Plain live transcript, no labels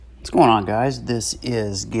going on, guys? This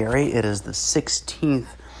is Gary. It is the 16th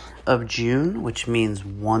of June, which means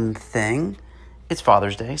one thing. It's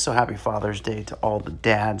Father's Day, so happy Father's Day to all the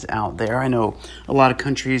dads out there. I know a lot of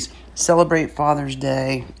countries celebrate Father's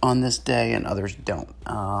Day on this day and others don't.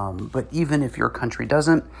 But even if your country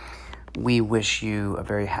doesn't, we wish you a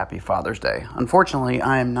very happy Father's Day. Unfortunately,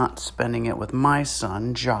 I am not spending it with my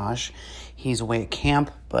son, Josh. He's away at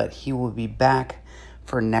camp, but he will be back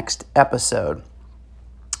for next episode.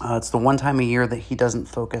 It's the one time a year that he doesn't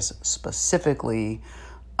focus specifically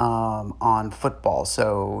on football.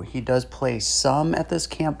 So he does play some at this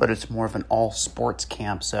camp, but it's more of an all-sports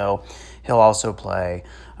camp. So he'll also play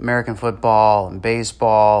American football and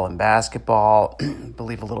baseball and basketball, I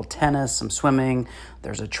believe a little tennis, some swimming.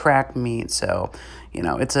 There's a track meet. So,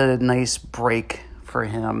 it's a nice break for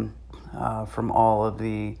him from all of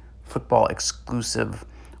the football exclusive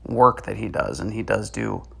work that he does. And he does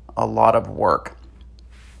do a lot of work.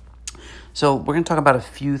 So we're going to talk about a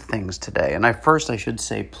few things today. And I should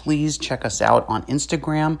say, please check us out on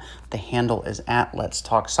Instagram. The handle is at Let's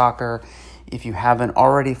Talk Soccer. If you haven't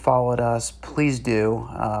already followed us, please do.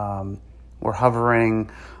 We're hovering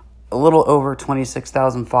a little over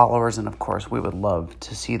 26,000 followers. And of course, we would love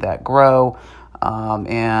to see that grow.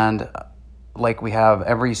 And like we have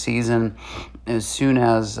every season, as soon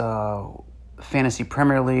as Fantasy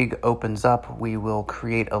Premier League opens up, we will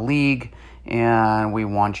create a league. And we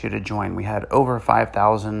want you to join. We had over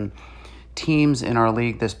 5,000 teams in our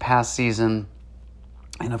league this past season.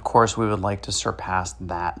 And of course, we would like to surpass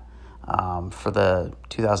that for the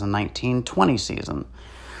 2019-20 season.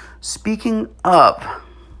 Speaking of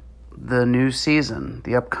the new season,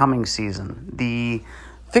 the upcoming season, the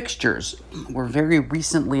fixtures were very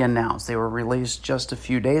recently announced. They were released just a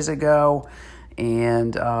few days ago.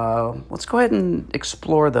 And let's go ahead and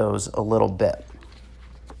explore those a little bit.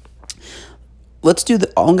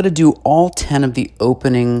 I'm going to do all 10 of the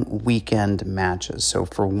opening weekend matches. So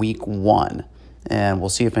for week 1, and we'll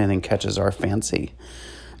see if anything catches our fancy.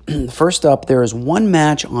 First up, there is one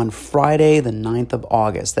match on Friday, the 9th of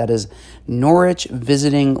August. That is Norwich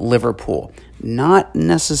visiting Liverpool. Not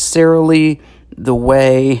necessarily the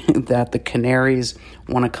way that the Canaries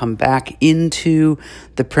want to come back into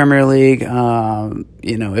the Premier League.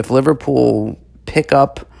 If Liverpool pick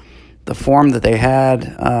up the form that they had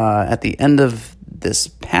at the end of this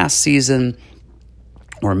past season,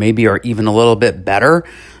 or maybe are even a little bit better,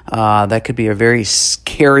 that could be a very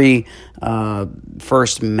scary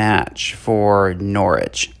first match for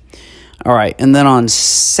Norwich. All right, and then on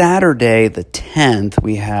Saturday, the 10th,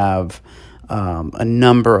 we have a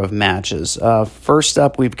number of matches. First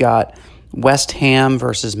up, we've got West Ham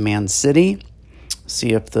versus Man City.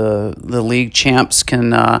 See if the league champs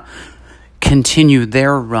can continue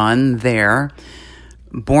their run there.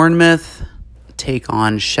 Bournemouth take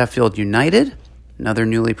on Sheffield United, another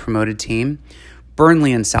newly promoted team.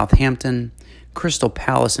 Burnley and Southampton. Crystal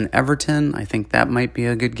Palace and Everton. I think that might be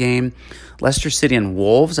a good game. Leicester City and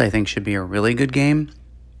Wolves, I think, should be a really good game.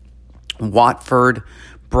 Watford,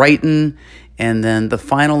 Brighton, and then the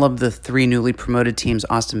final of the 3 newly promoted teams,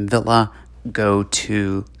 Aston Villa, go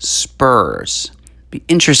to Spurs. Be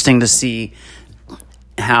interesting to see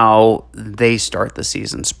how they start the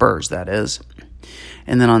season, Spurs, that is.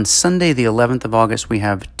 And then on Sunday, the 11th of August, we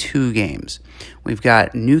have 2 games. We've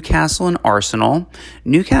got Newcastle and Arsenal.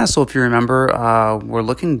 Newcastle, if you remember, were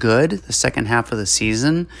looking good the second half of the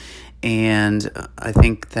season. And I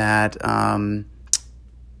think that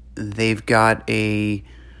they've got a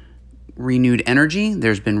renewed energy.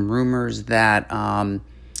 There's been rumors that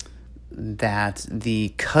that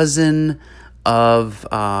the cousin of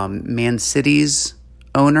Man City's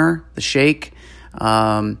owner, the Sheikh,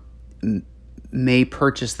 may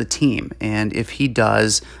purchase the team. And if he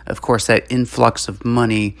does, of course, that influx of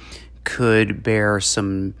money could bear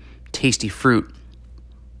some tasty fruit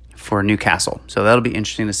for Newcastle. So that'll be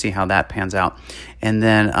interesting to see how that pans out. And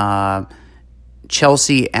then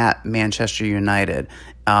Chelsea at Manchester United.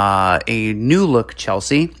 A new look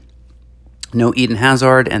Chelsea. No Eden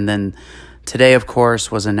Hazard. And then today, of course,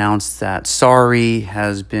 was announced that Sarri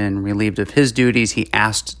has been relieved of his duties. He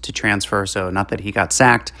asked to transfer, so not that he got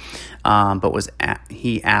sacked, but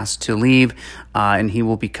he asked to leave, and he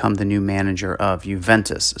will become the new manager of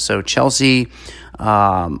Juventus. So Chelsea,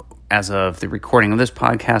 as of the recording of this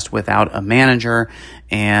podcast, without a manager,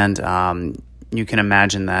 and you can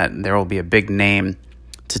imagine that there will be a big name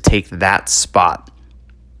to take that spot.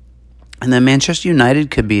 And then Manchester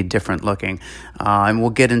United could be different looking. And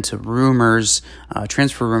we'll get into rumors,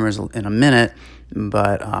 transfer rumors in a minute.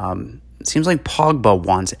 But it seems like Pogba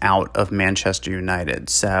wants out of Manchester United.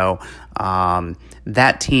 So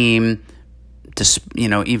that team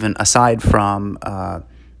even aside from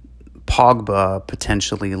Pogba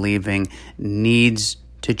potentially leaving, needs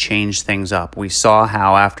to change things up. We saw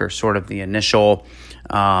how after sort of the initial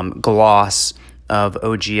gloss of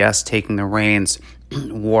OGS taking the reins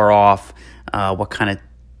wore off, what kind of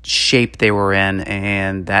shape they were in,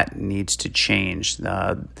 and that needs to change.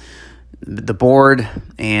 The board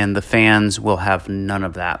and the fans will have none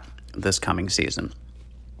of that this coming season.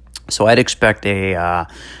 So I'd expect a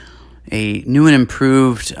new and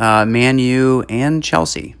improved Man U and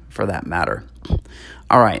Chelsea, for that matter.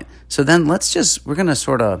 All right, so then we're going to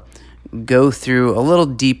sort of go through a little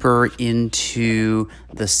deeper into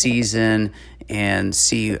the season and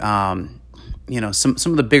see, some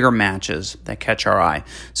of the bigger matches that catch our eye.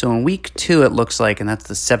 So in week 2, it looks like, and that's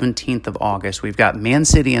the 17th of August, we've got Man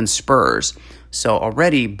City and Spurs. So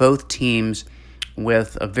already both teams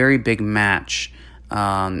with a very big match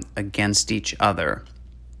against each other.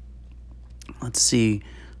 Let's see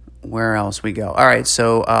where else we go. All right,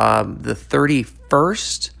 so the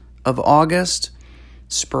 31st of August,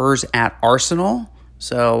 Spurs at Arsenal.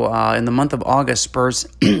 So in the month of August, Spurs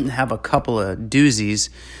have a couple of doozies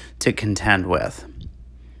to contend with.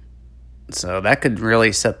 So that could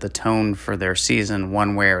really set the tone for their season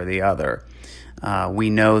one way or the other.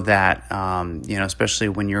 We know that, especially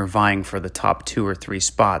when you're vying for the top 2 or 3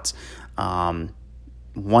 spots,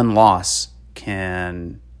 one loss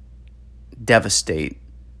can devastate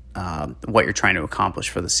what you're trying to accomplish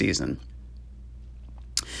for the season.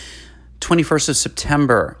 21st of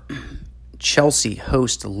September, Chelsea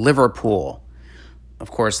host Liverpool.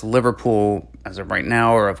 Of course, Liverpool, as of right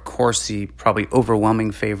now, are, of course, the probably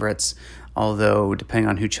overwhelming favorites, although depending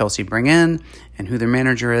on who Chelsea bring in and who their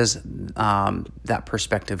manager is, that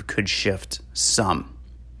perspective could shift some.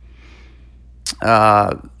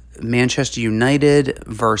 Manchester United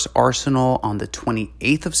versus Arsenal on the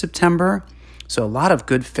 28th of September. So a lot of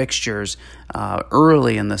good fixtures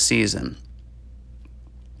early in the season.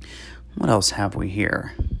 What else have we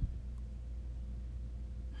here?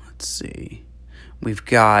 Let's see. We've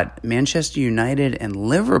got Manchester United and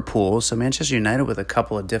Liverpool. So Manchester United with a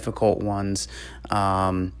couple of difficult ones,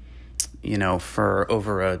 for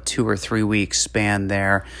over a 2 or 3 week span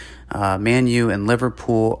there. Man U and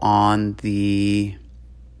Liverpool on the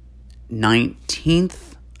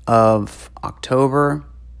 19th of October.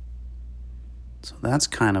 So that's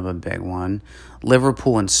kind of a big one.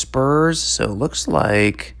 Liverpool and Spurs. So it looks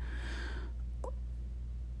like,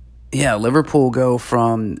 Liverpool go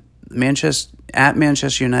from Manchester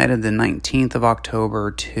United the 19th of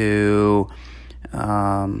October to,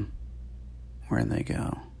 where did they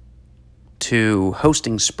go? To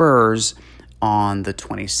hosting Spurs on the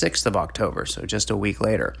 26th of October, so just a week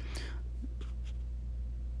later.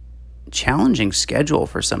 Challenging schedule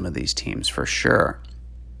for some of these teams, for sure.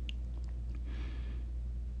 I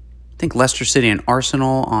think Leicester City and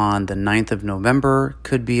Arsenal on the 9th of November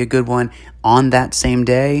could be a good one. On that same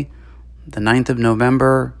day, the 9th of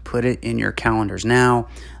November, put it in your calendars now.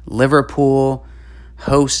 Liverpool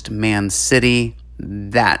host Man City.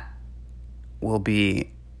 That will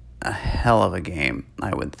be a hell of a game,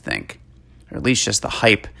 I would think. Or at least just the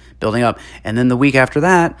hype building up. And then the week after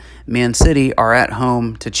that, Man City are at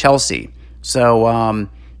home to Chelsea. So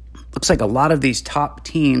looks like a lot of these top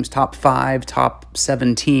teams, top 5, top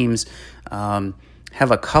 7 teams, have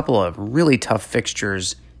a couple of really tough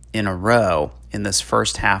fixtures in a row in this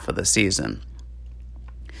first half of the season.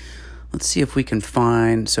 Let's see if we can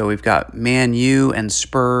find... So we've got Man U and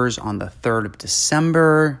Spurs on the 3rd of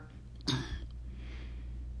December.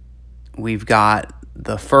 We've got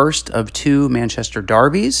the first of 2 Manchester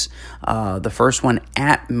derbies. The first one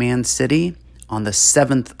at Man City on the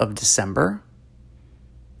 7th of December.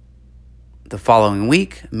 The following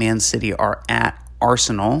week, Man City are at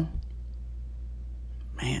Arsenal.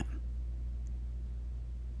 Man,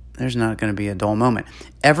 there's not going to be a dull moment.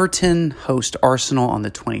 Everton host Arsenal on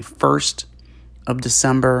the 21st of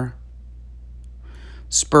December.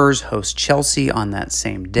 Spurs host Chelsea on that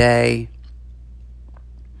same day.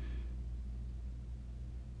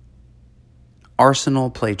 Arsenal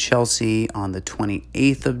play Chelsea on the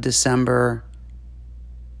 28th of December.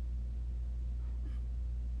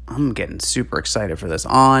 I'm getting super excited for this.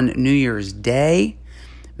 On New Year's Day,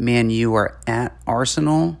 Man U are at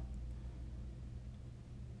Arsenal.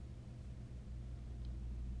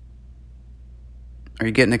 Are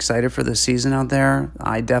you getting excited for this season out there?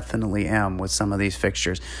 I definitely am with some of these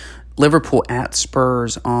fixtures. Liverpool at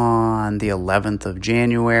Spurs on the 11th of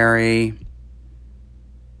January.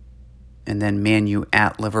 And then Man U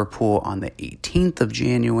at Liverpool on the 18th of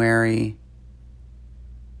January.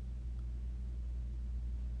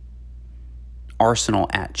 Arsenal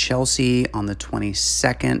at Chelsea on the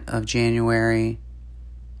 22nd of January.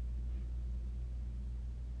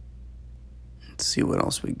 Let's see what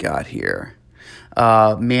else we got here.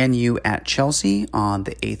 Man U at Chelsea on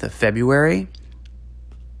the 8th of February.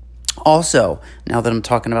 Also, now that I'm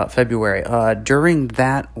talking about February, during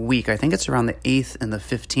that week, I think it's around the 8th and the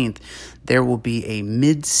 15th, there will be a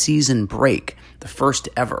mid-season break, the first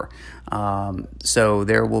ever. So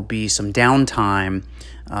there will be some downtime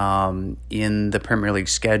in the Premier League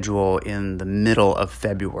schedule in the middle of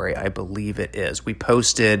February, I believe it is. We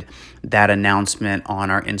posted that announcement on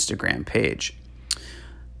our Instagram page.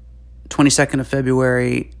 22nd of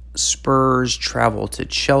February, Spurs travel to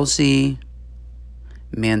Chelsea.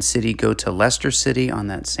 Man City go to Leicester City on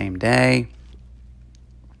that same day.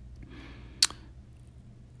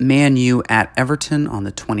 Man U at Everton on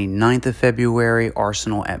the 29th of February.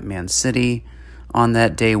 Arsenal at Man City on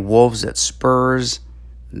that day. Wolves at Spurs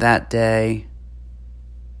that day.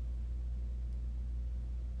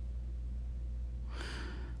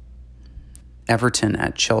 Everton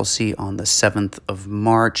at Chelsea on the 7th of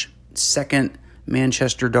March. Second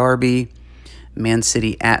Manchester derby. Man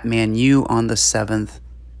City at Man U on the 7th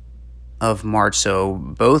of March. So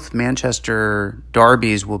both Manchester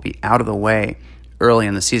derbies will be out of the way early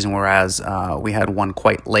in the season, whereas we had one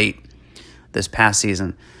quite late this past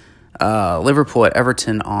season. Liverpool at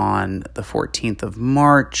Everton on the 14th of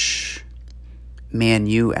March. Man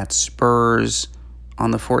U at Spurs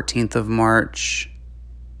on the 14th of March.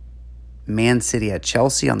 Man City at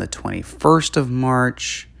Chelsea on the 21st of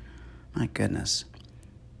March. My goodness.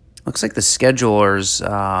 Looks like the schedulers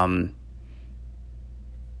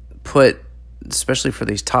put, especially for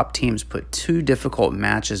these top teams, put two difficult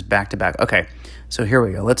matches back to back. Okay, so here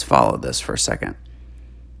we go. Let's follow this for a second.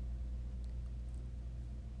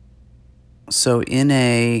 So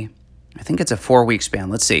I think it's a 4-week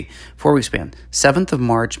span. Let's see. 4-week span. 7th of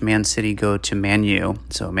March, Man City go to Man U.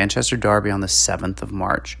 So Manchester derby on the 7th of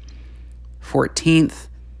March. 14th,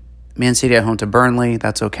 Man City at home to Burnley.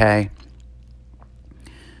 That's okay.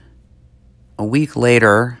 A week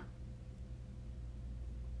later,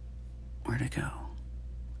 where'd it go?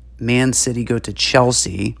 Man City go to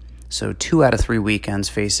Chelsea. So 2 out of 3 weekends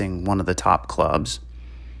facing one of the top clubs.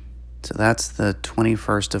 So that's the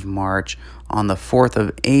 21st of March. On the 4th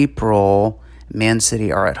of April, Man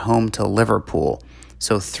City are at home to Liverpool.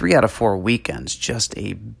 So 3 out of 4 weekends, just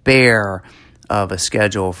a bear of a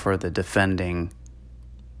schedule for the defending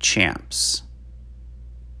champs.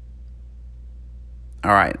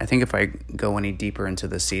 All right, I think if I go any deeper into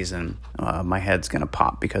the season, my head's going to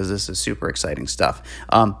pop because this is super exciting stuff.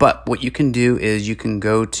 But what you can do is you can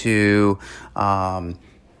go to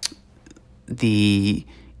the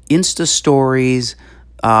Insta stories,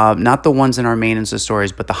 not the ones in our main Insta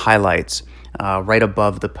stories, but the highlights right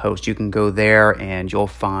above the post. You can go there and you'll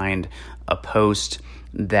find a post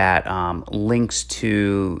that links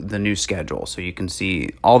to the new schedule. So you can see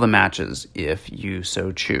all the matches if you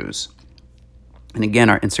so choose. And again,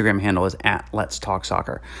 our Instagram handle is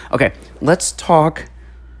 @Let'sTalkSoccer. Okay, let's talk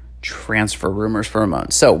transfer rumors for a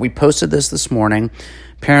moment. So we posted this morning.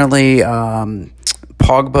 Apparently,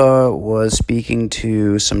 Pogba was speaking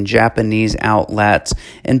to some Japanese outlets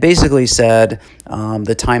and basically said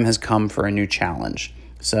the time has come for a new challenge.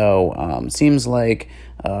 So seems like,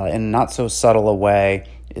 in a not so subtle a way,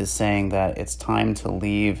 is saying that it's time to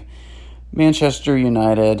leave Manchester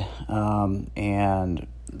United, and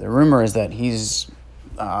the rumor is that he's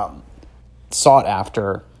sought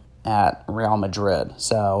after at Real Madrid.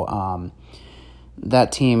 So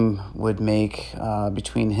that team would make,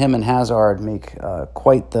 between him and Hazard, make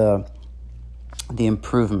quite the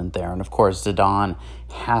improvement there. And of course, Zidane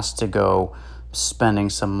has to go spending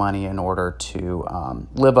some money in order to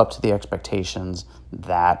live up to the expectations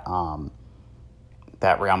that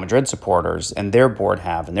that Real Madrid supporters and their board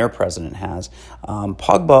have and their president has.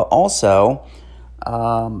 Pogba also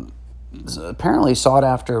apparently sought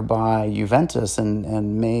after by Juventus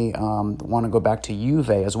and may want to go back to Juve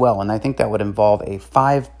as well. And I think that would involve a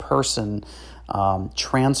 5-person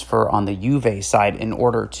transfer on the Juve side in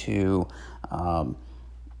order to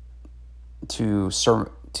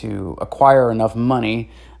acquire enough money,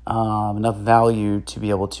 enough value to be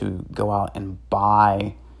able to go out and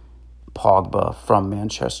buy Pogba from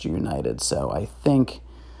Manchester United. So I think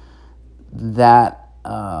that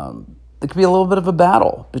it could be a little bit of a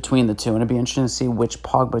battle between the two, and it'd be interesting to see which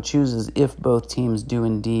Pogba chooses if both teams do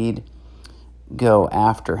indeed go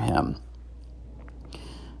after him.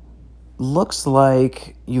 Looks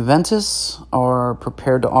like Juventus are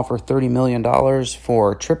prepared to offer $30 million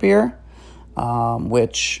for Trippier,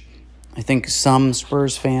 which I think some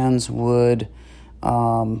Spurs fans would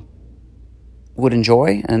would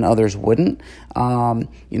enjoy and others wouldn't.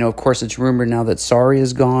 Of course, it's rumored now that Sarri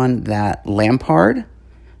is gone, that Lampard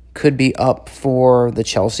could be up for the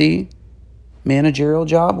Chelsea managerial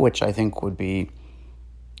job, which I think would be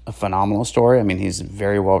a phenomenal story. I mean, he's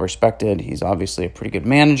very well respected. He's obviously a pretty good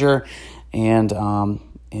manager, and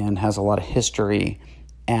has a lot of history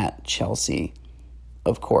at Chelsea,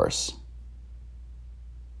 of course.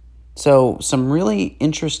 So some really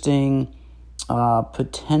interesting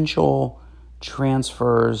potential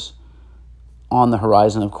transfers on the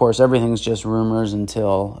horizon. Of course, everything's just rumors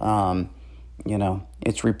until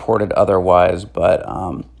it's reported otherwise. But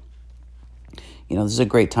this is a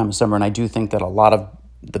great time of summer, and I do think that a lot of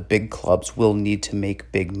the big clubs will need to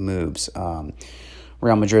make big moves.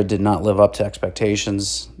 Real Madrid did not live up to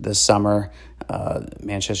expectations this summer.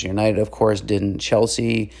 Manchester United, of course, didn't.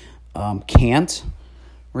 Chelsea can't.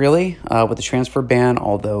 Really, with the transfer ban,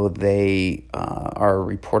 although they are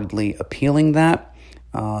reportedly appealing that.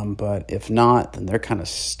 But if not, then they're kind of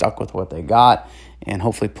stuck with what they got. And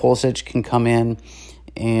hopefully Pulisic can come in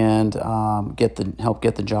and help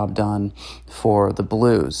get the job done for the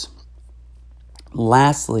Blues.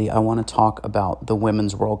 Lastly, I want to talk about the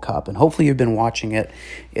Women's World Cup. And hopefully you've been watching it.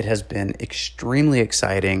 It has been extremely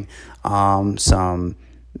exciting. Some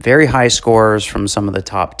very high scores from some of the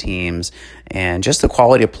top teams, and just the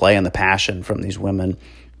quality of play and the passion from these women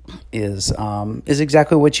is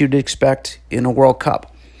exactly what you'd expect in a World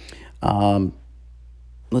Cup.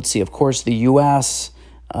 Let's see. Of course, the U.S.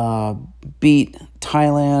 Beat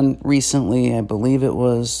Thailand recently. I believe it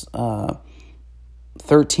was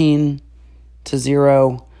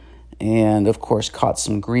 13-0, and of course caught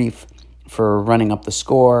some grief for running up the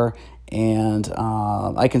score. And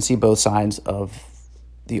I can see both sides of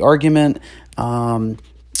the argument.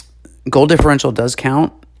 Goal differential does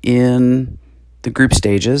count in the group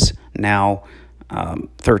stages. Now,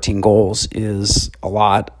 13 goals is a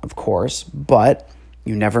lot, of course, but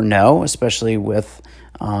you never know, especially with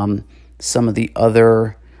some of the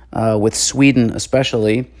other, with Sweden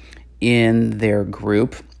especially, in their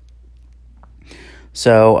group.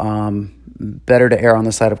 So, better to err on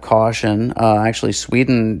the side of caution. Actually,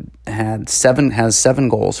 Sweden has seven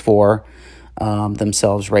goals for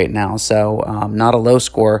themselves right now. So not a low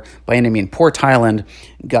score by any means. Poor Thailand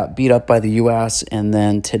got beat up by the U.S. and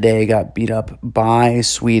then today got beat up by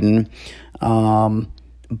Sweden.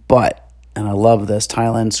 But, and I love this,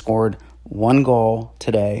 Thailand scored 1 goal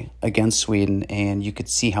today against Sweden, and you could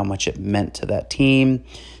see how much it meant to that team,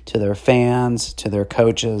 to their fans, to their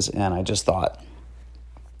coaches, and I just thought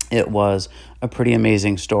it was a pretty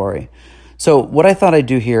amazing story. So what I thought I'd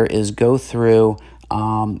do here is go through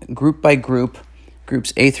group by group,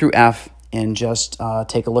 groups A through F, and just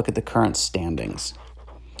take a look at the current standings.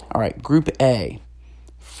 All right, Group A.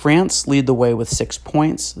 France lead the way with 6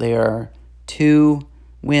 points. They are 2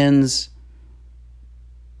 wins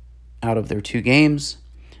out of their 2 games,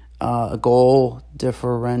 a goal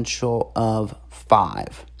differential of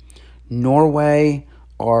 5. Norway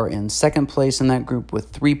are in second place in that group with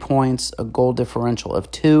 3 points, a goal differential of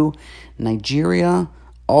 2. Nigeria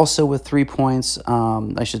also with 3 points.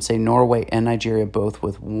 I should say Norway and Nigeria both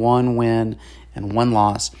with 1 win and 1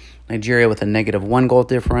 loss. Nigeria with a -1 goal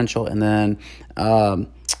differential, and then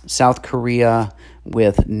South Korea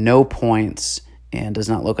with no points and does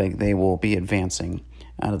not look like they will be advancing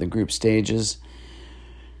out of the group stages.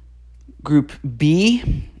 Group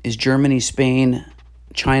B is Germany, Spain,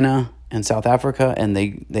 China, and South Africa, and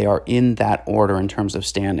they are in that order in terms of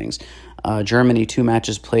standings. Germany, 2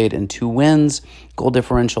 matches played and 2 wins, goal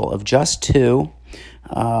differential of just 2,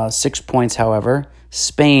 6 points, however.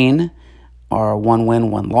 Spain are 1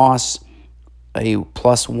 win, 1 loss, a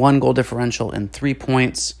 +1 goal differential and 3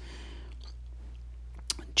 points.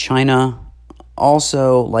 China,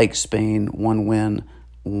 also like Spain, 1 win,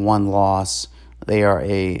 1 loss. They are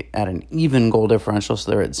at an even goal differential,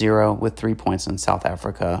 so they're at 0 with 3 points, in South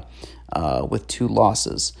Africa with 2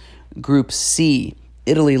 losses. Group C,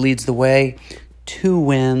 Italy leads the way, 2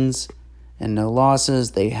 wins and no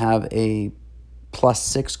losses. They have a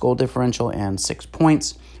 +6 goal differential and 6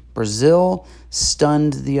 points. Brazil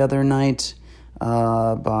stunned the other night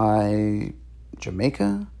by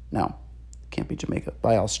Jamaica. No, can't be Jamaica.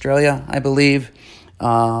 By Australia, I believe.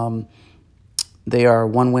 They are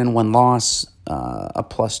 1 win, 1 loss, a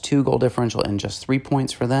 +2 goal differential and just 3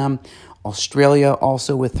 points for them. Australia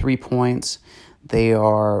also with 3 points. They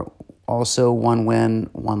are also 1 win,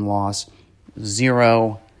 1 loss,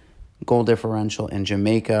 0 goal differential. And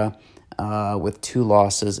Jamaica with 2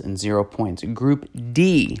 losses and 0 points. Group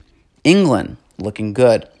D, England looking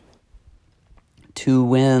good. 2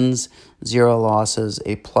 wins, 0 losses,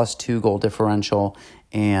 a +2 goal differential,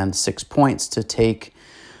 and 6 points to take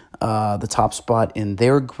the top spot in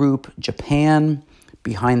their group. Japan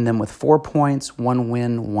behind them with 4 points, 1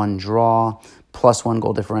 win, 1 draw, plus 1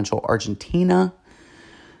 goal differential. Argentina,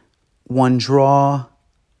 1 draw,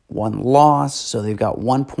 1 loss. So they've got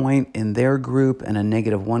 1 point in their group and a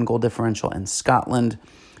negative 1 goal differential. And Scotland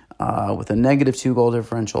with a negative 2 goal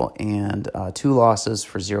differential and 2 losses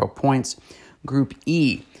for 0 points. Group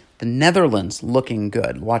E, the Netherlands looking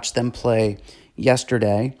good. Watched them play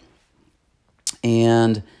yesterday.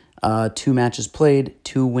 And 2 matches played,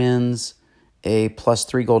 2 wins, a plus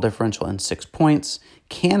 3 goal differential and 6 points.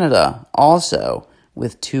 Canada also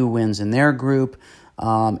with 2 wins in their group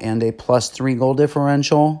and a plus 3 goal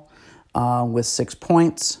differential with 6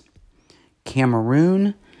 points.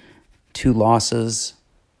 Cameroon, 2 losses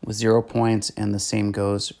with 0 points, and the same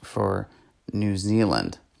goes for New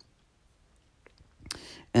Zealand.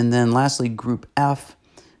 And then lastly, Group F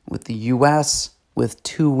with the U.S. with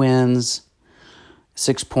 2 wins,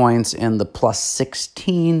 6 points, and the plus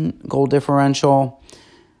 16 goal differential.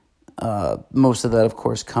 Most of that, of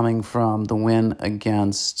course, coming from the win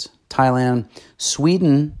against Thailand.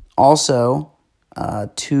 Sweden also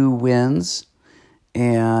 2 wins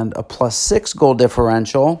and a plus 6 goal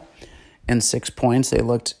differential and 6 points. They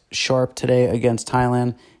looked sharp today against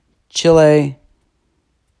Thailand. Chile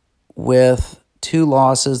with 2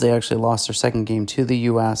 losses. They actually lost their second game to the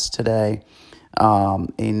U.S. today. A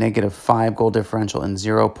negative 5 goal differential and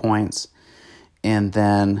 0 points. And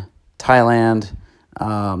then Thailand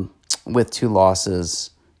with 2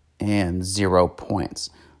 losses and 0 points.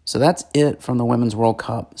 So that's it from the Women's World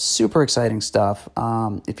Cup. Super exciting stuff.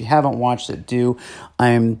 If you haven't watched it, do.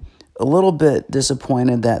 I'm a little bit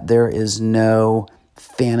disappointed that there is no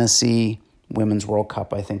fantasy Women's World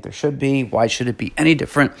Cup. I think there should be. Why should it be any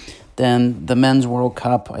different than the Men's World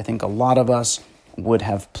Cup? I think a lot of us would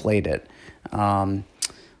have played it.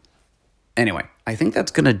 Anyway, I think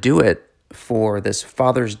that's going to do it for this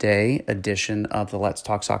Father's Day edition of the Let's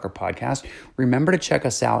Talk Soccer podcast. Remember to check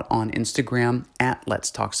us out on Instagram at Let's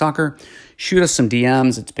Talk Soccer. Shoot us some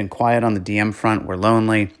DMs. It's been quiet on the DM front. We're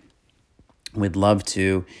lonely. We'd love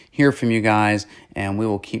to hear from you guys, and we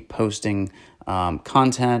will keep posting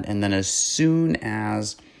content. And then as soon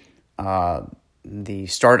as the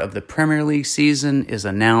start of the Premier League season is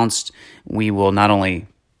announced, we will not only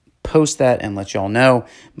post that and let y'all know,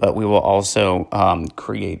 but we will also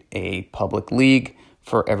create a public league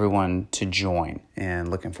for everyone to join, and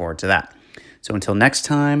looking forward to that. So until next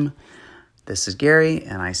time, this is Gary,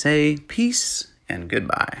 and I say peace and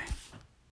goodbye.